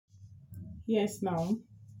Yes, now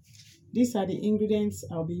these are the ingredients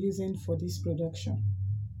I'll be using for this production.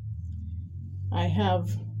 I have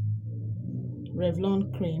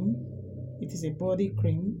Revlon cream. It is a body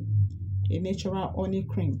cream, a natural honey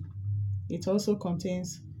cream. It also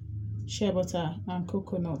contains shea butter and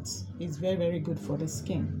coconut. It's very good for the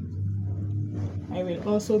skin. I will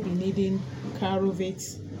also be needing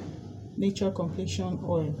carovate nature complexion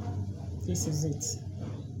oil. This is it.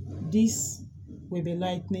 This will be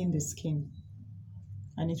lightening the skin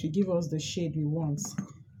and it will give us the shade we want,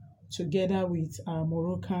 together with our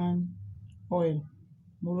Moroccan oil,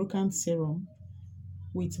 Moroccan serum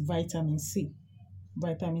with vitamin C.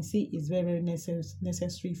 Vitamin C is very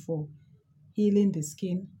necessary for healing the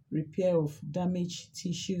skin, repair of damaged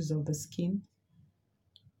tissues of the skin,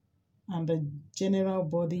 and the general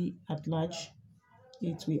body at large.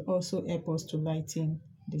 It will also help us to lighten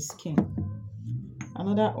the skin.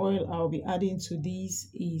 Another oil I'll be adding to this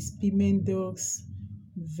is Piment, doux,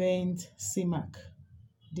 vente, cemac.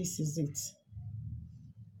 This is it.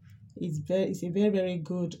 It's a very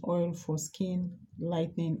good oil for skin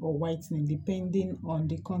lightening or whitening, depending on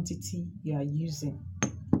the quantity you are using.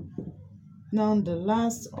 Now, the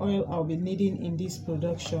last oil I'll be needing in this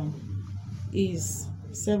production is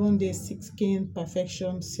 7-day skin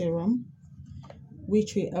perfection serum,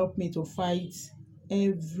 which will help me to fight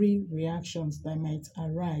every reactions that might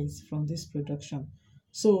arise from this production.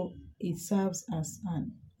 So it serves as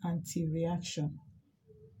an anti-reaction.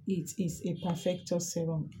 It is a perfector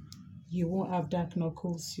serum. You won't have dark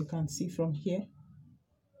knuckles, you can see from here.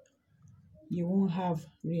 You won't have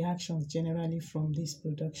reactions generally from this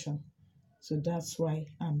production. So that's why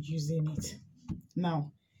I'm using it.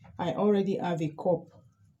 Now, I already have a cup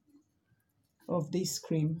of this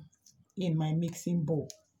cream in my mixing bowl.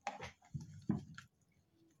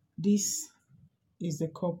 This is the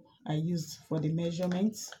cup I used for the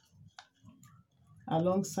measurements,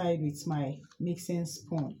 alongside with my mixing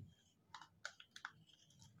spoon.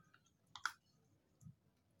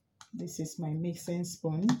 This is my mixing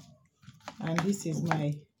spoon, and this is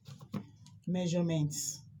my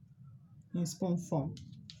measurements in spoon form.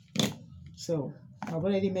 So I've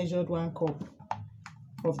already measured 1 cup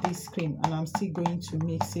of this cream, and I'm still going to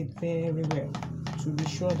mix it very well to be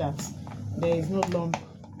sure that there is no lump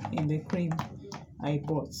in the cream I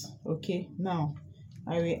bought. Okay, now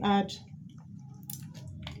I will add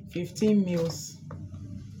 15 ml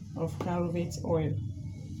of carovate oil.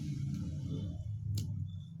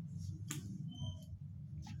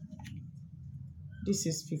 This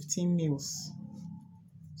is 15 ml.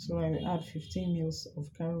 So I will add 15 ml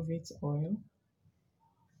of carovate oil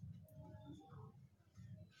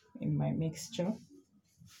in my mixture.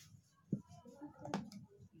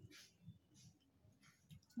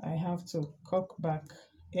 I have to cork back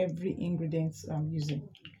every ingredient I'm using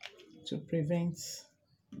to prevent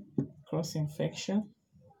cross-infection.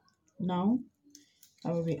 Now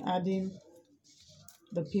I will be adding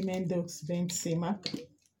the Piment, doux, vente, cemac.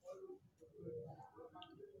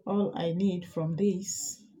 All I need from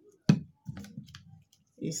this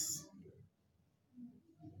is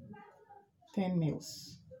 10 ml.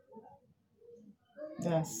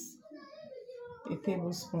 That's a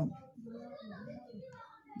tablespoon.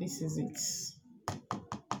 This is it.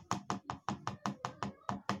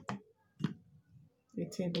 A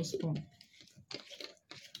tablespoon.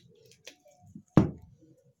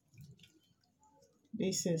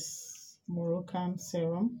 This is Moroccan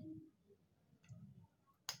serum,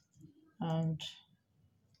 and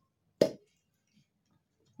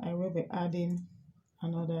I will be adding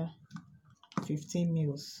another 15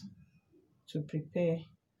 ml to prepare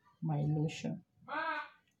my lotion.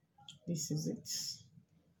 This is it.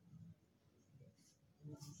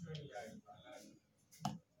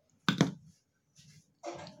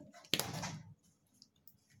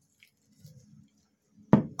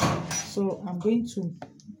 So I'm going to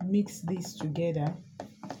mix this together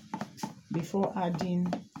before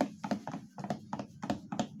adding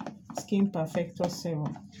skin perfector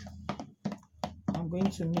serum. I'm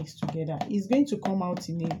going to mix together. It's going to come out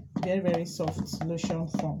in a very soft lotion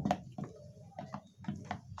form.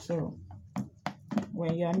 So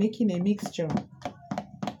when you are making a mixture,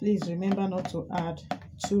 please remember not to add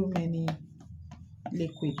too many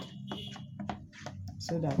liquid,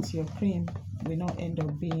 so that your cream will not end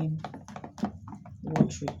up being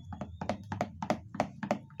watery.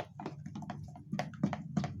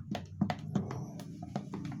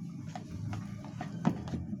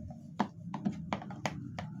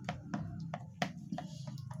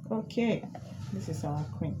 Okay, this is our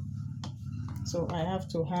cream. So I have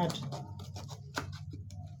to add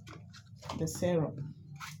the serum.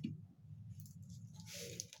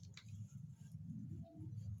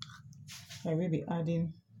 I will be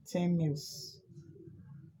adding 10 mils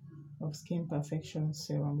of Skin Perfection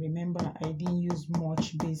serum. Remember, I didn't use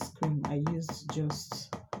much base cream. I used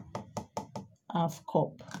just half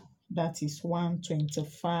cup. That is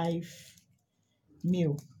 125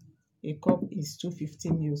 mil. A cup is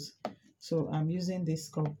 250 mils. So I'm using this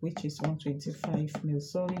cup, which is 125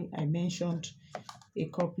 mils. Sorry, I mentioned a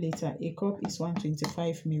cup later. A cup is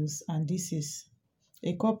 125 mils, and this is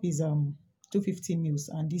a cup is 250 mils,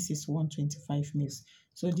 and this is 125 mils.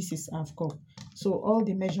 So this is half cup. So all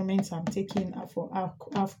the measurements I'm taking are for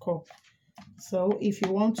half cup. So if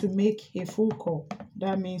you want to make a full cup,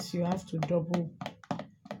 that means you have to double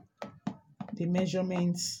the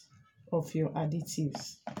measurements of your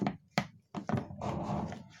additives.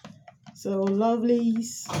 So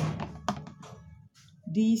lovelies,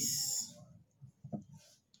 this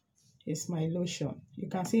is my lotion. You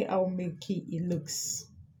can see how milky it looks.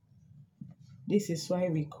 This is why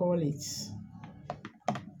we call it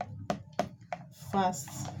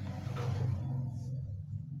fast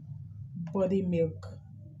body milk.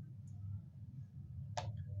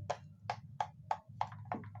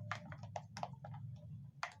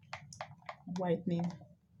 Whitening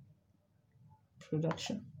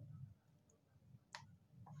production.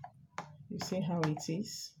 You see how it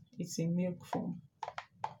is? It's in milk form.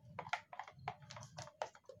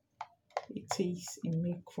 It is in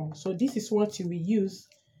milk form. So this is what you will use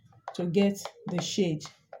to get the shade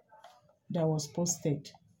that was posted.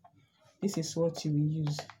 This is what you will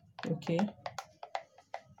use. Okay,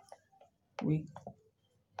 we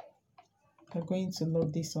are going to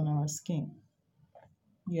love this on our skin.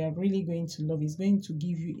 You are really going to love it. It's going to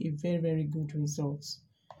give you a very good result.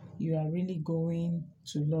 You are really going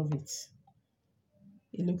to love it.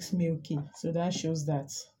 It looks milky, so that shows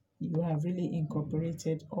that you have really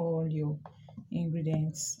incorporated all your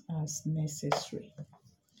ingredients as necessary.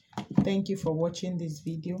 Thank you for watching this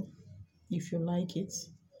video. If you like it,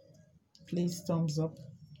 please thumbs up.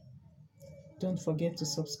 Don't forget to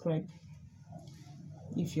subscribe.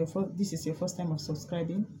 If this is your first time of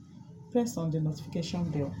subscribing, press on the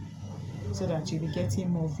notification bell so that you'll be getting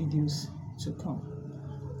more videos to come.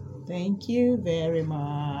 Thank you very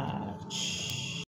much.